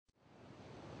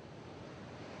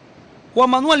Juan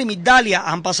Manuel y Migdalia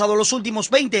han pasado los últimos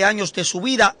 20 años de su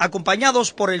vida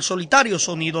acompañados por el solitario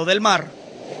sonido del mar.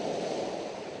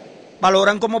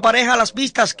 Valoran como pareja las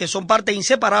vistas que son parte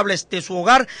inseparables de su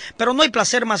hogar, pero no hay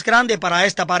placer más grande para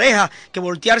esta pareja que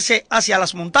voltearse hacia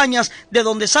las montañas de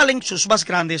donde salen sus más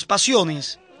grandes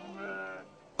pasiones.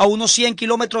 A unos 100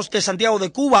 kilómetros de Santiago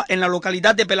de Cuba, en la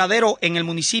localidad de Peladero, en el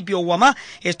municipio Guamá,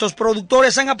 estos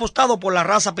productores han apostado por la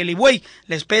raza peligüey,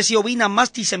 la especie ovina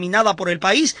más diseminada por el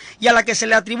país y a la que se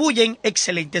le atribuyen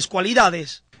excelentes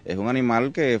cualidades. Es un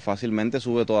animal que fácilmente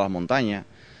sube todas las montañas,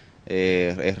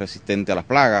 es resistente a las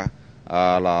plagas,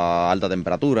 a la alta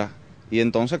temperatura y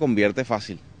entonces convierte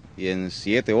fácil. Y en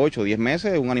 7, 8, 10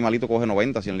 meses un animalito coge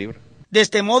 90, 100 libras. De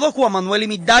este modo, Juan Manuel y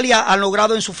Migdalia han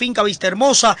logrado en su finca Vista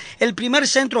Hermosa el primer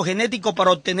centro genético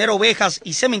para obtener ovejas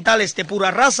y sementales de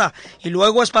pura raza y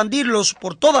luego expandirlos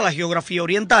por toda la geografía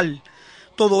oriental.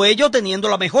 Todo ello teniendo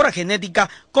la mejora genética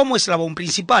como eslabón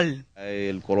principal.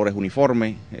 El color es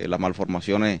uniforme, las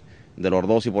malformaciones de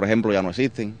lordosis, por ejemplo, ya no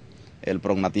existen, el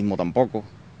prognatismo tampoco,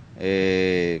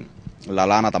 la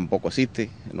lana tampoco existe,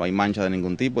 no hay mancha de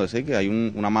ningún tipo, es decir, que hay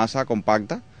una masa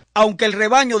compacta. Aunque el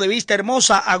rebaño de Vista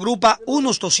Hermosa agrupa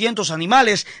unos 200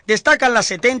 animales, destacan las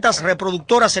 70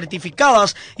 reproductoras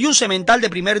certificadas y un semental de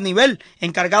primer nivel,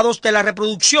 encargados de la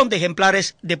reproducción de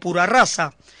ejemplares de pura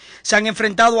raza. Se han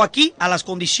enfrentado aquí a las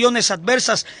condiciones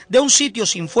adversas de un sitio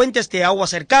sin fuentes de agua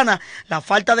cercana, la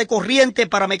falta de corriente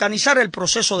para mecanizar el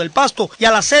proceso del pasto y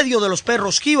al asedio de los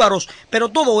perros jíbaros, pero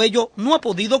todo ello no ha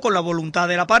podido con la voluntad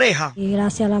de la pareja. Y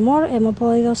gracias al amor hemos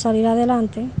podido salir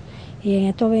adelante. Y en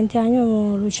estos 20 años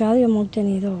hemos luchado y hemos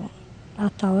tenido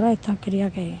hasta ahora esta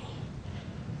cría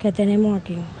que tenemos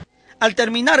aquí. Al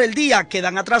terminar el día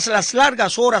quedan atrás las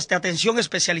largas horas de atención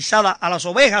especializada a las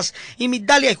ovejas y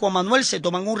Migdalia y Juan Manuel se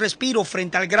toman un respiro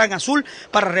frente al gran azul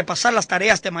para repasar las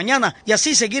tareas de mañana y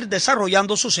así seguir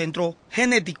desarrollando su centro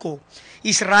genético.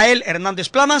 Israel Hernández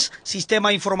Planas,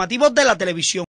 Sistema Informativo de la Televisión.